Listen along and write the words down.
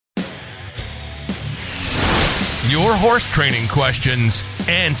Your horse training questions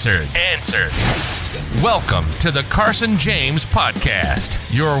answered. Welcome to the Carson James Podcast,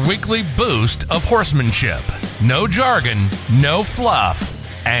 your weekly boost of horsemanship. No jargon, no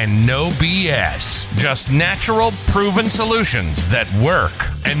fluff, and no BS. Just natural, proven solutions that work.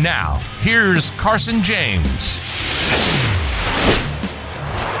 And now, here's Carson James.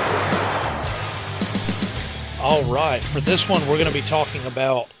 All right, for this one, we're going to be talking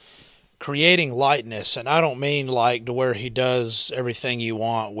about creating lightness, and I don't mean like to where he does everything you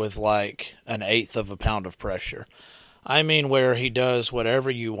want with like an eighth of a pound of pressure. I mean where he does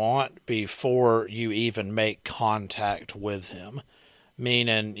whatever you want before you even make contact with him.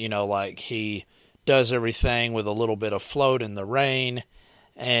 Meaning, like he does everything with a little bit of float in the rein,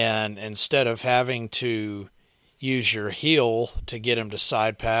 and instead of having to use your heel to get him to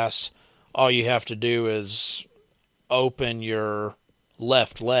side pass, all you have to do is open your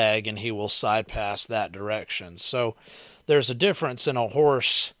left leg and he will side pass that direction. So there's a difference in a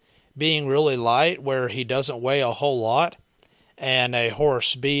horse being really light where he doesn't weigh a whole lot, and a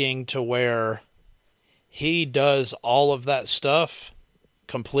horse being to where he does all of that stuff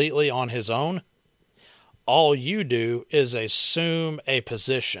completely on his own. All you do is assume a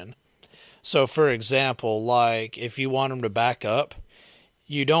position. So for example, like if you want him to back up,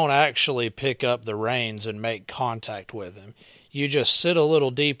 you don't actually pick up the reins and make contact with him. You just sit a little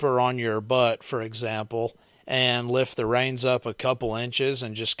deeper on your butt, for example, and lift the reins up a couple inches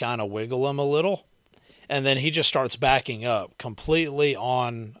and just kind of wiggle them a little. And then he just starts backing up completely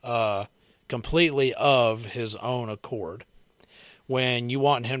of his own accord. When you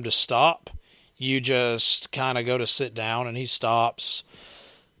want him to stop, you just kind of go to sit down and he stops.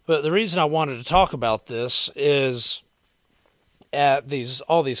 But the reason I wanted to talk about this is at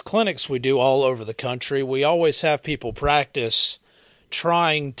all these clinics we do all over the country, we always have people practice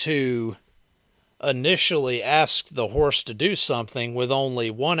trying to initially ask the horse to do something with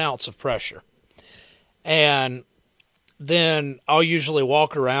only 1 ounce of pressure. And then I'll usually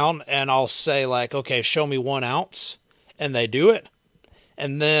walk around and I'll say like, okay, show me 1 ounce. And they do it.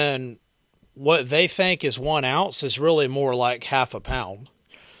 And then what they think is 1 ounce is really more like half a pound.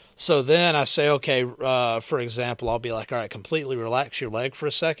 So then I say, okay, for example, I'll be like, all right, completely relax your leg for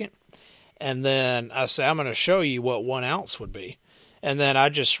a second. And then I say, I'm going to show you what 1 ounce would be. And then I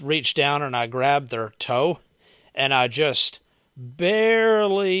just reach down and I grab their toe and I just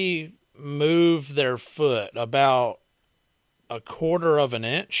barely move their foot about 1/4 of an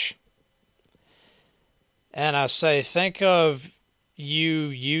inch. And I say, think of you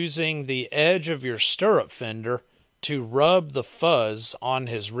using the edge of your stirrup fender to rub the fuzz on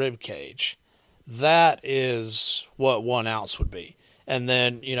his rib cage. That is what 1 ounce would be. And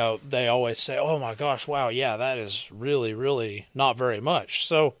then, they always say, oh my gosh, wow, yeah, that is really, really not very much.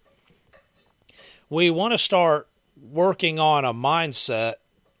 So we want to start working on a mindset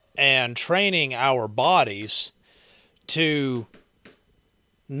and training our bodies to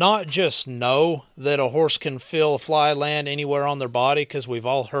not just know that a horse can feel a fly land anywhere on their body, because we've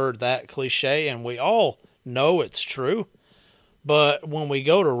all heard that cliche and we all know it's true, but when we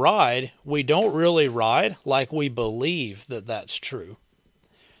go to ride, we don't really ride like we believe that that's true.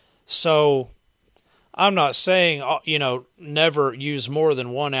 So I'm not saying, never use more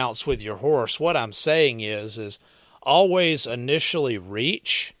than 1 ounce with your horse. What I'm saying is always initially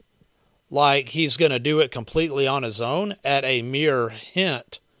reach like he's going to do it completely on his own at a mere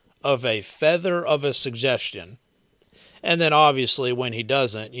hint of a feather of a suggestion. And then obviously when he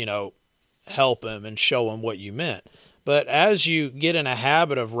doesn't, help him and show him what you meant. But as you get in a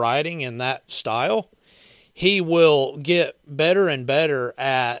habit of riding in that style, he will get better and better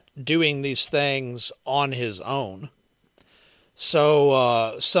at doing these things on his own.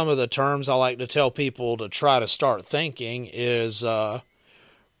 So some of the terms I like to tell people to try to start thinking is,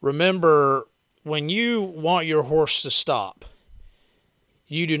 remember, when you want your horse to stop,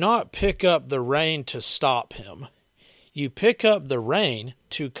 you do not pick up the rein to stop him. You pick up the rein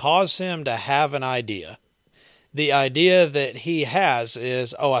to cause him to have an idea. The idea that he has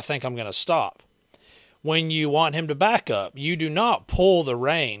is, oh, I think I'm going to stop. When you want him to back up, you do not pull the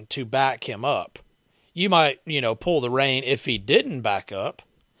rein to back him up. You might, pull the rein if he didn't back up,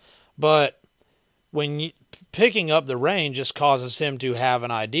 but picking up the rein just causes him to have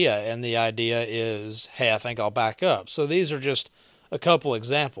an idea, and the idea is, hey, I think I'll back up. So these are just a couple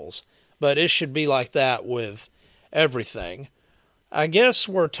examples, but it should be like that with everything. I guess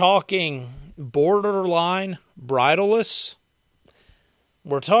we're talking borderline bridleless.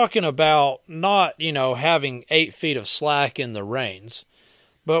 We're talking about not, having 8 feet of slack in the reins,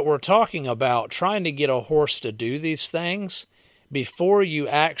 but we're talking about trying to get a horse to do these things before you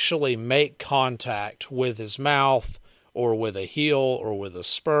actually make contact with his mouth or with a heel or with a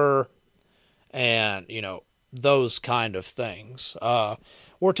spur and, those kind of things.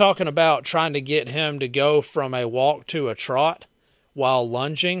 We're talking about trying to get him to go from a walk to a trot while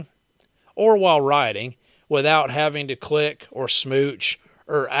lunging or while riding without having to click or smooch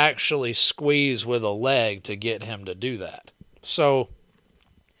or actually squeeze with a leg to get him to do that. So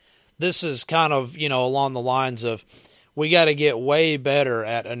this is kind of, along the lines of we got to get way better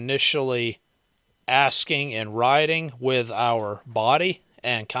at initially asking and riding with our body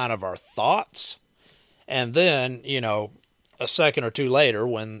and kind of our thoughts. And then, a second or two later,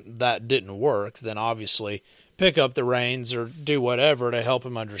 when that didn't work, then obviously pick up the reins or do whatever to help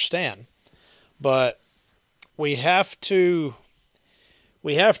him understand. But we have to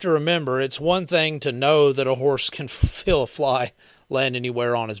remember it's one thing to know that a horse can feel a fly land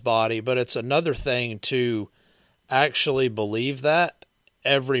anywhere on his body, but it's another thing to actually believe that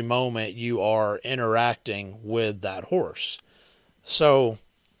every moment you are interacting with that horse. So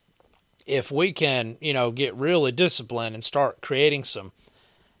if we can, get really disciplined and start creating some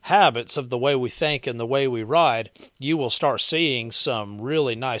habits of the way we think and the way we ride, you will start seeing some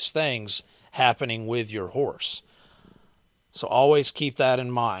really nice things happening with your horse. So always keep that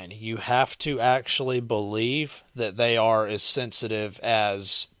in mind. You have to actually believe that they are as sensitive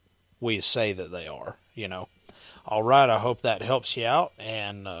as we say that they are, All right, I hope that helps you out,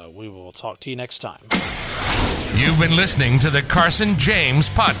 and we will talk to you next time. You've been listening to the Carson James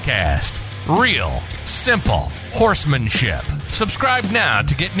Podcast. Real, simple horsemanship. Subscribe now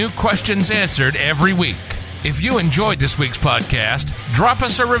to get new questions answered every week. If you enjoyed this week's podcast, drop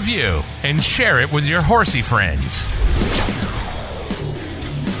us a review and share it with your horsey friends.